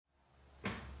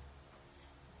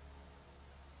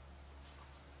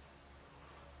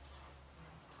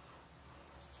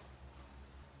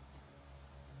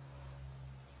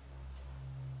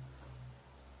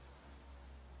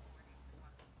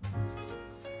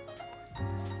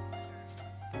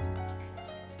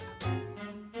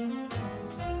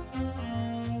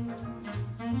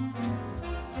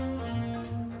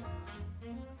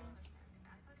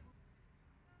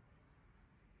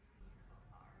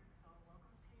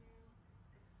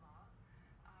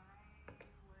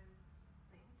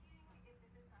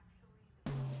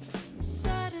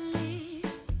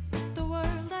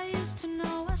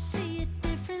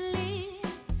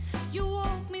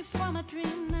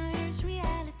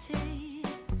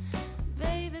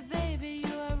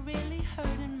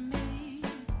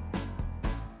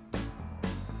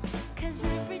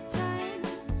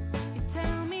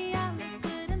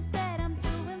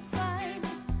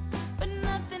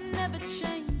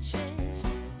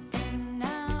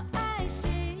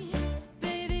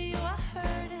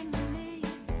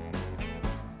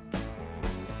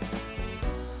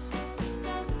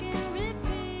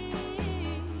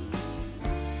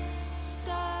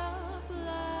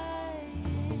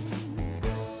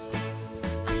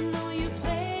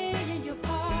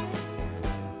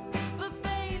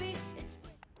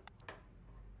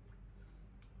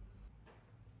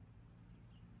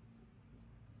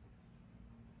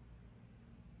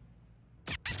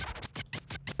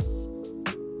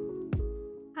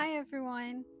Hi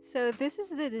everyone! So this is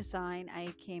the design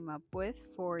I came up with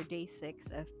for day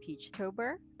 6 of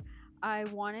Peachtober. I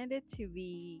wanted it to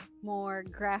be more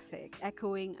graphic,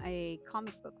 echoing a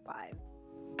comic book vibe.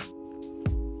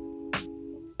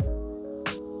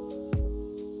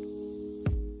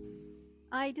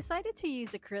 I decided to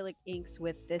use acrylic inks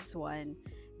with this one.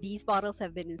 These bottles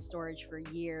have been in storage for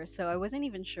years, so I wasn't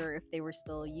even sure if they were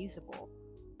still usable.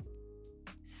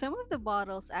 Some of the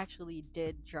bottles actually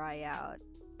did dry out,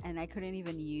 and I couldn't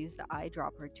even use the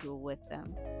eyedropper tool with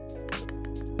them.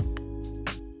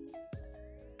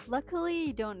 Luckily,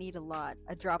 you don't need a lot.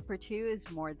 A drop or two is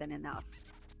more than enough.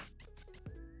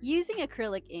 Using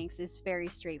acrylic inks is very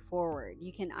straightforward.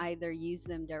 You can either use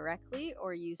them directly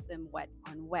or use them wet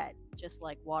on wet, just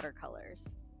like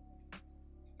watercolors.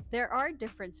 There are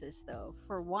differences though.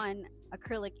 For one,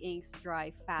 acrylic inks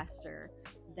dry faster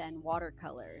than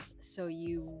watercolors, so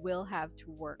you will have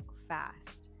to work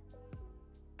fast.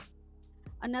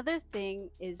 Another thing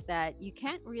is that you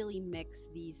can't really mix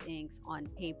these inks on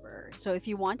paper. So if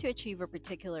you want to achieve a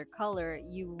particular color,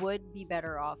 you would be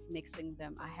better off mixing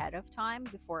them ahead of time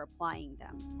before applying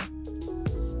them.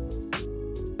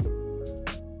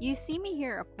 You see me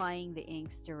here applying the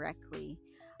inks directly.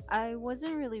 I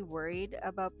wasn't really worried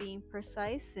about being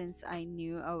precise since I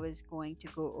knew I was going to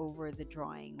go over the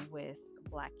drawing with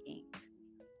black ink.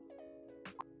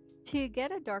 To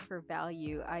get a darker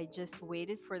value, I just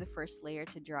waited for the first layer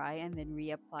to dry and then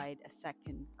reapplied a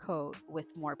second coat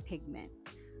with more pigment.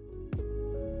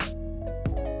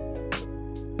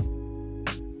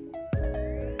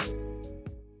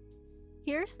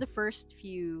 Here's the first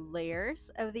few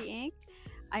layers of the ink.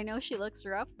 I know she looks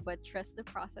rough, but trust the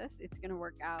process, it's gonna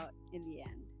work out in the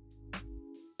end.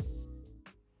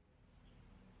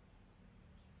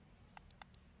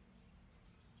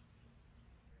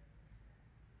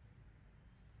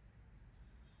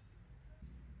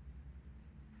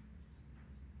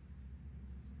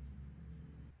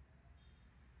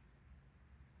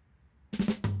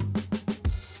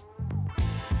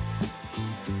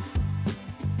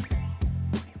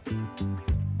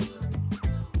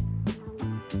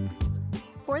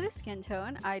 For the skin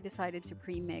tone, I decided to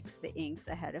pre-mix the inks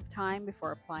ahead of time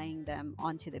before applying them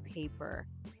onto the paper.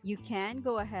 You can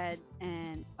go ahead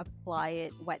and apply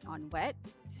it wet on wet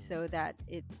so that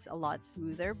it's a lot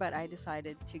smoother, but I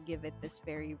decided to give it this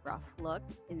very rough look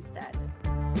instead.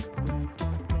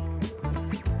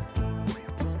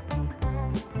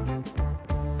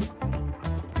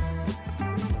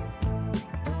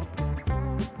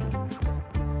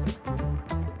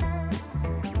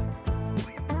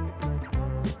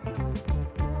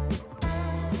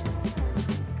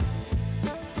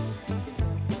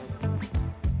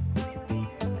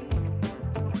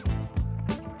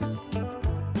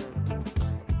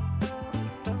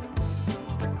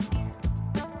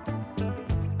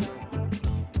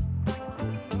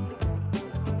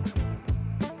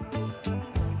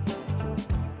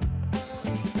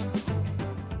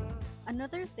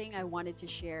 Another thing I wanted to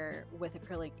share with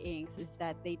acrylic inks is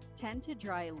that they tend to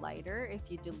dry lighter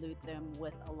if you dilute them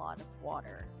with a lot of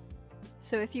water.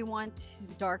 So if you want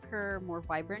darker, more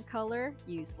vibrant color,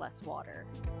 use less water.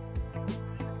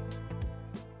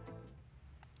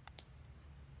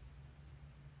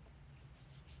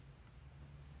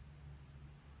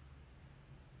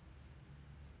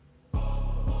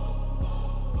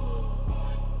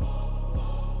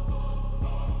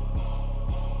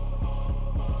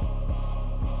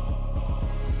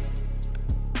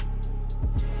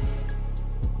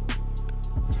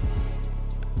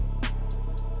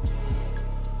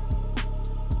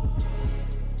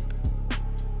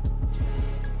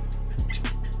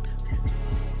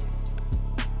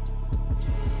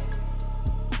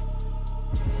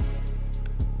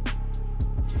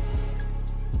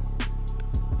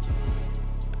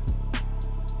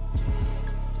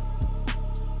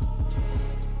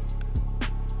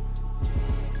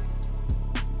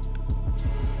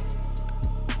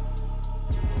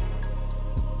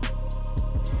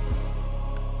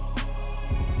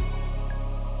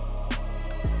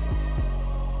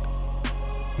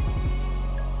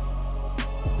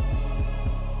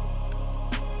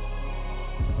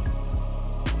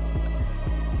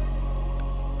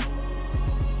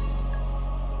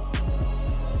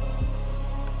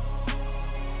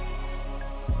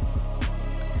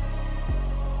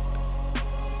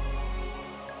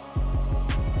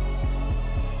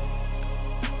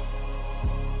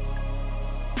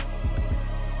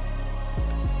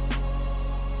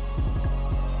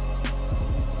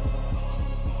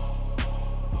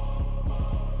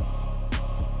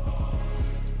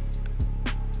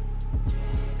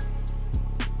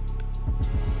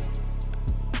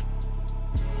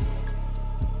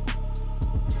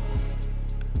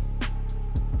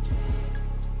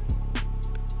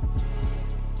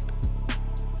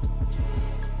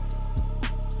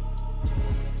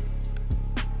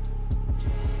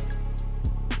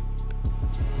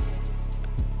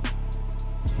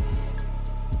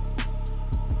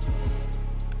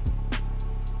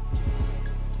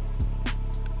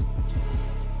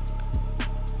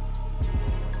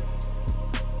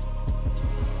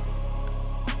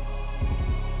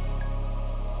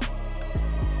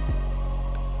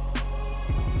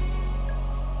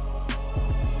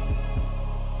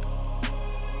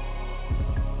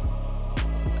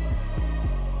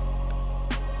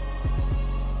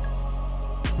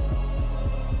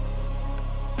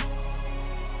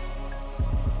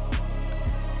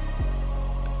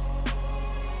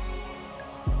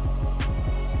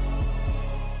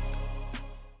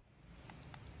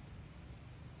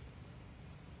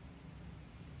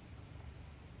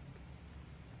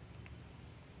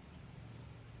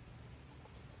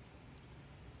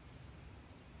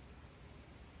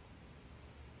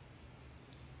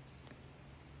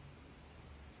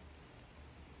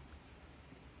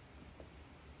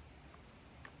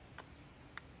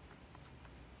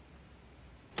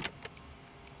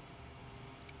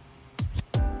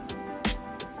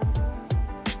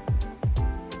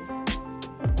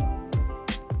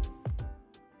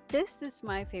 This is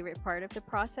my favorite part of the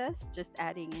process, just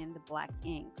adding in the black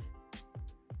inks.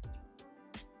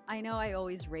 I know I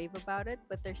always rave about it,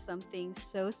 but there's something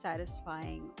so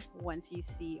satisfying once you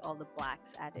see all the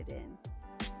blacks added in.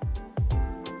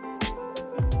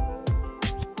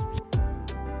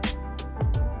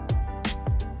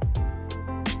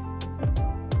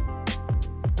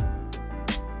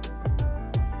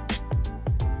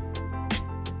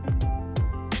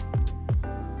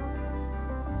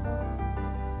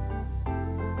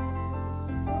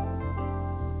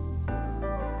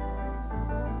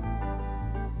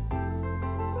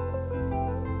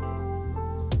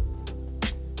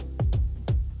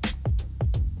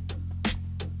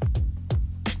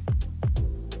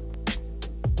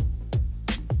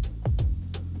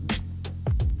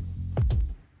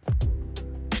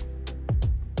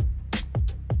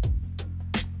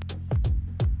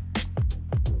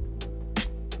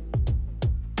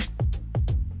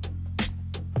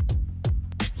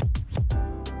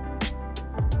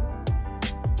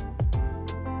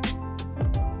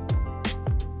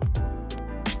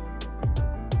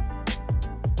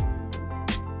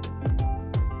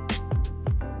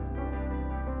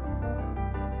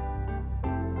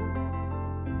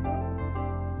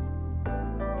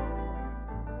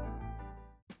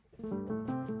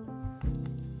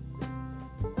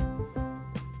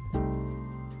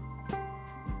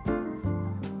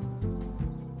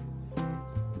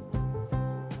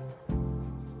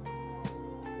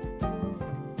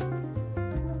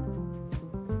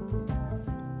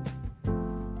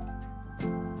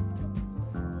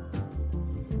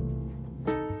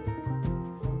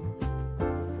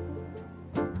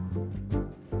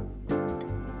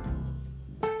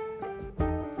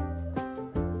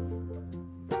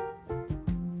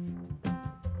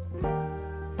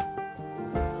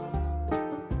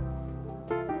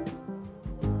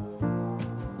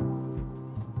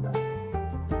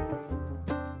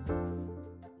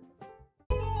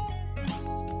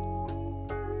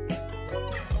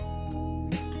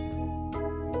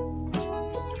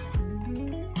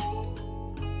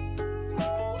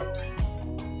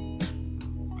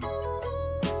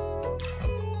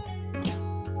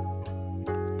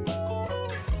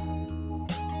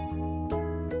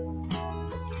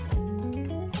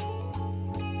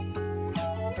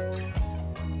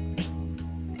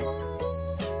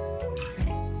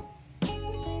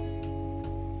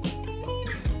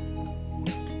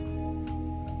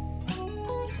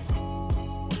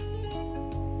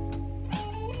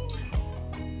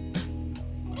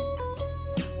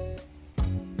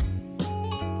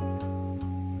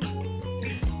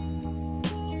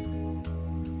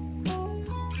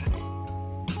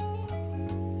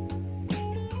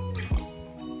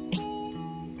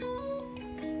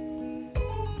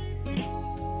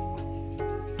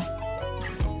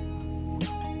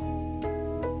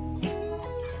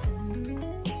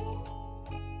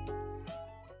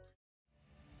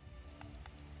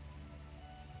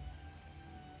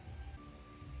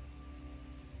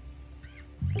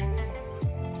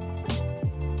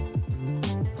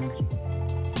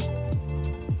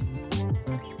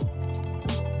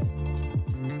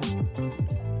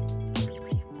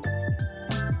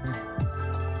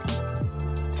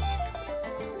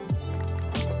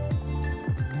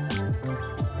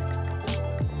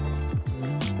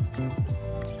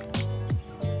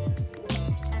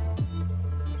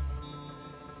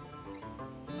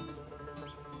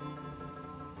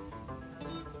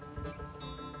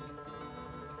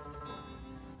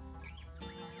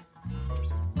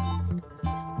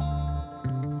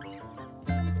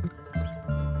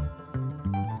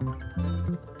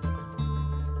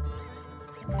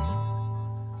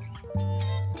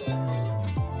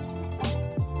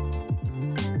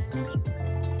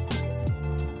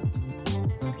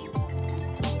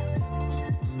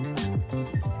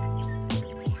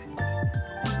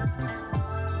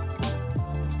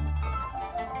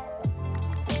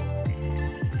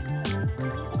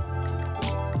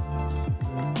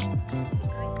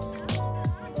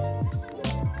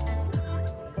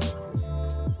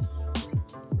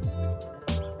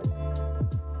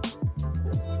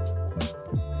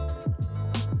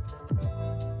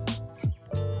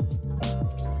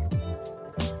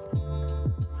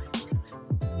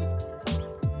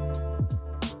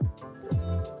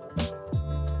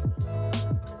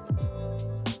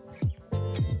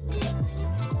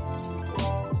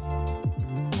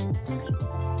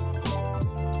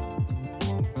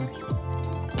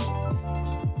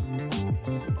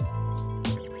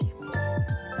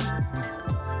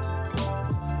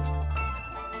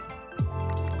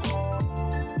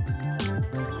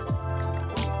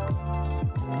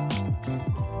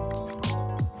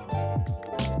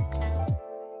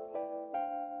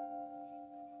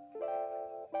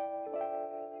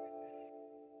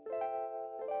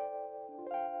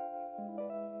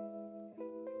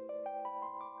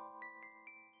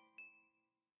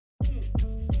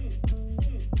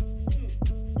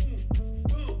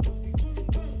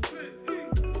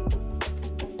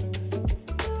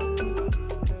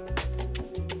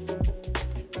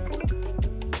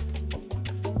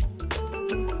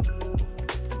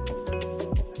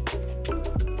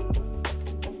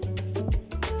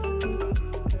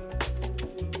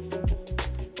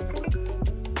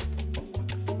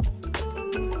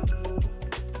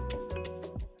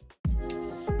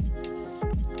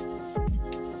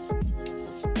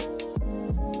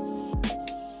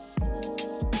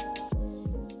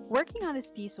 Working on this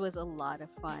piece was a lot of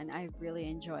fun. I really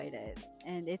enjoyed it,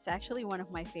 and it's actually one of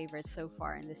my favorites so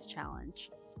far in this challenge.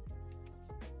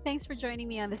 Thanks for joining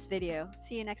me on this video.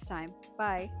 See you next time.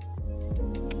 Bye.